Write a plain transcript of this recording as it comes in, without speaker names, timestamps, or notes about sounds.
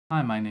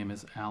Hi, my name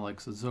is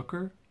Alex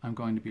Zucker. I'm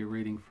going to be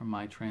reading from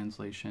my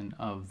translation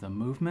of The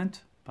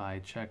Movement by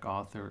Czech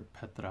author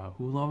Petra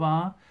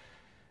Hůlová.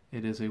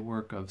 It is a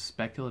work of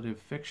speculative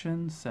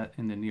fiction set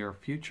in the near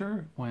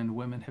future when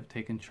women have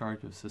taken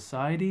charge of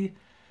society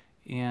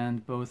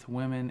and both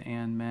women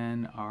and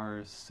men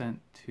are sent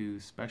to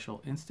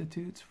special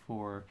institutes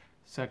for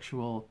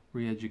sexual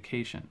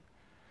re-education.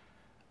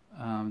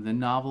 The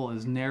novel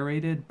is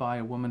narrated by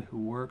a woman who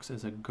works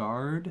as a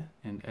guard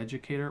and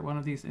educator at one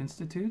of these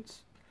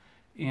institutes.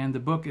 And the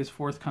book is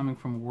forthcoming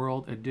from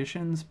World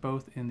Editions,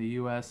 both in the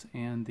US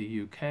and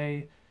the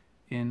UK,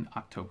 in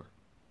October.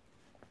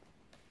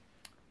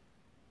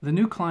 The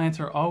new clients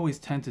are always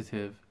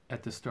tentative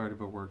at the start of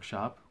a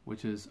workshop,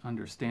 which is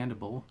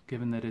understandable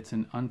given that it's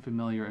an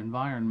unfamiliar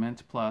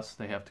environment, plus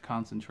they have to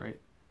concentrate.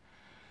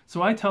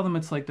 So I tell them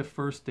it's like the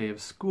first day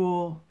of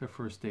school, their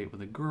first date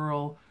with a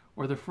girl,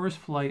 or their first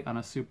flight on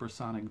a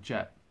supersonic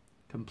jet,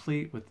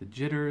 complete with the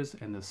jitters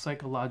and the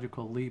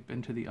psychological leap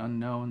into the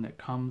unknown that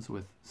comes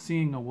with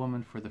seeing a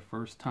woman for the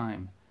first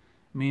time,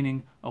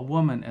 meaning a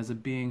woman as a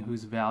being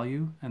whose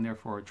value, and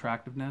therefore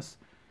attractiveness,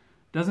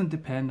 doesn't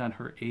depend on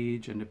her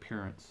age and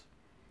appearance.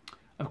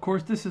 Of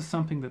course, this is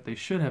something that they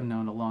should have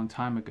known a long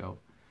time ago,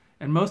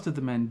 and most of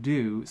the men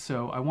do,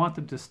 so I want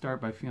them to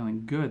start by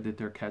feeling good that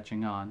they're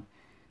catching on,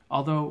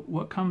 although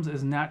what comes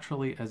as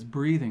naturally as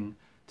breathing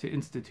to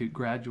institute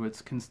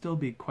graduates can still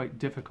be quite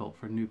difficult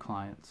for new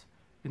clients,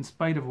 in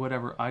spite of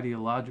whatever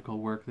ideological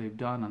work they've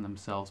done on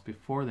themselves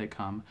before they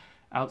come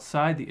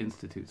outside the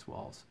Institute's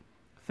walls,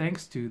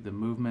 thanks to the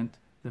movement,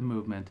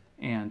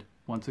 and,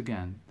 once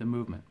again, the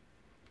movement.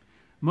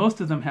 Most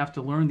of them have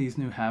to learn these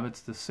new habits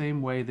the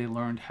same way they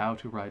learned how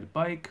to ride a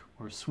bike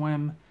or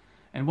swim,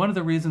 and one of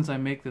the reasons I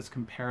make this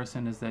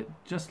comparison is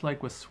that just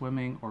like with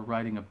swimming or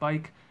riding a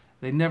bike,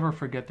 they never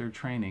forget their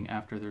training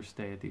after their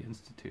stay at the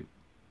Institute.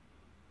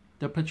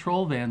 The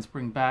patrol vans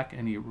bring back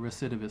any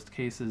recidivist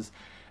cases,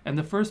 and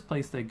the first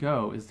place they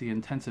go is the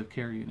intensive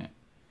care unit.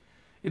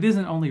 It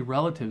isn't only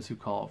relatives who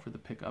call for the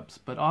pickups,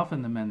 but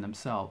often the men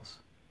themselves.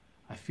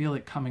 "I feel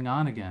it coming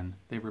on again,"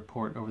 they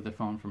report over the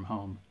phone from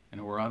home,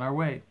 and we're on our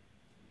way.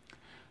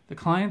 The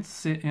clients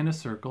sit in a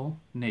circle,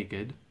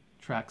 naked,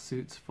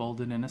 tracksuits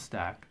folded in a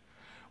stack,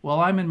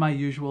 while I'm in my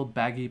usual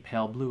baggy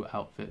pale blue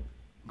outfit,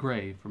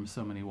 gray from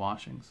so many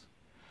washings.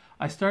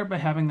 I start by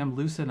having them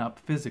loosen up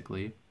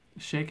physically,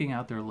 shaking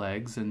out their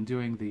legs and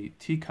doing the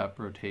teacup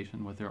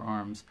rotation with their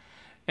arms,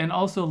 and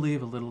also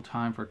leave a little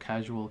time for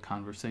casual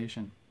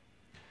conversation.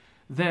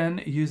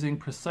 Then, using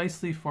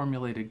precisely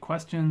formulated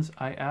questions,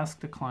 I ask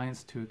the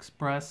clients to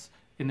express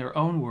in their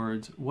own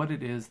words what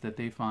it is that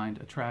they find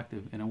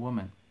attractive in a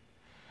woman.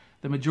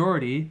 The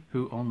majority,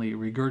 who only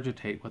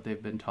regurgitate what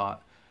they've been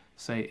taught,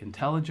 say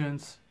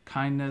intelligence,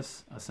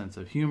 kindness, a sense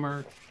of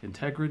humor,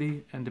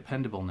 integrity, and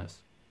dependableness.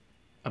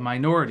 A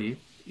minority,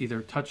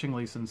 either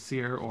touchingly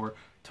sincere or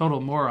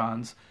total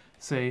morons,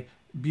 say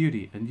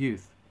beauty and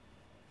youth.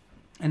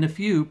 And a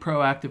few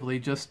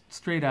proactively just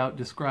straight out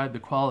describe the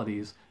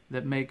qualities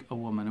that make a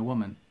woman a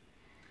woman.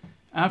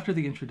 After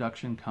the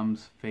introduction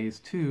comes phase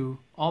 2,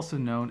 also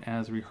known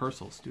as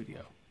rehearsal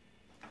studio.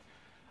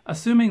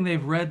 Assuming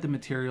they've read the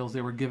materials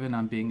they were given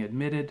on being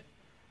admitted,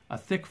 a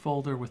thick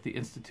folder with the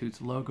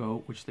Institute's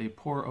logo which they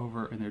pore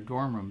over in their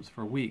dorm rooms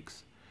for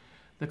weeks,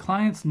 the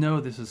clients know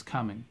this is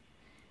coming.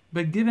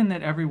 But given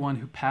that everyone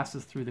who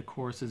passes through the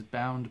course is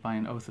bound by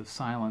an oath of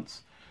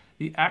silence,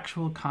 the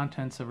actual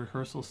contents of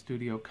rehearsal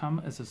studio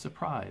come as a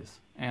surprise,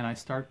 and I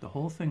start the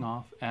whole thing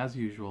off, as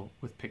usual,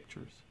 with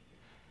pictures.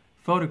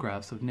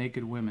 Photographs of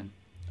naked women,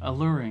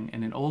 alluring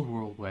in an old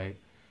world way,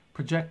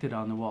 projected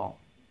on the wall.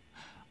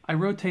 I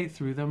rotate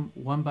through them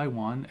one by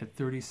one at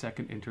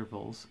 30-second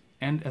intervals,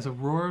 and as a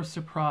roar of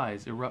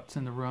surprise erupts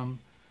in the room,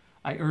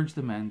 I urge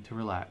the men to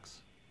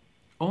relax.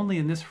 Only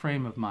in this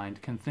frame of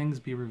mind can things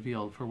be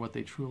revealed for what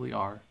they truly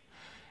are.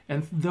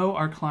 And though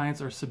our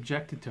clients are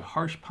subjected to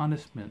harsh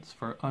punishments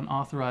for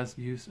unauthorized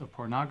use of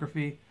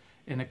pornography,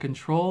 in a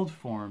controlled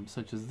form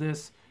such as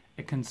this,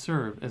 it can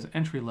serve as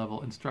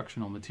entry-level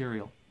instructional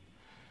material.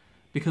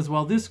 Because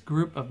while this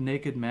group of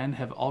naked men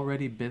have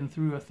already been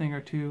through a thing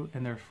or two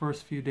in their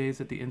first few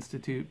days at the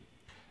Institute,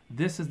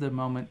 this is the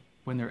moment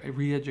when their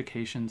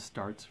re-education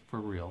starts for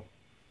real.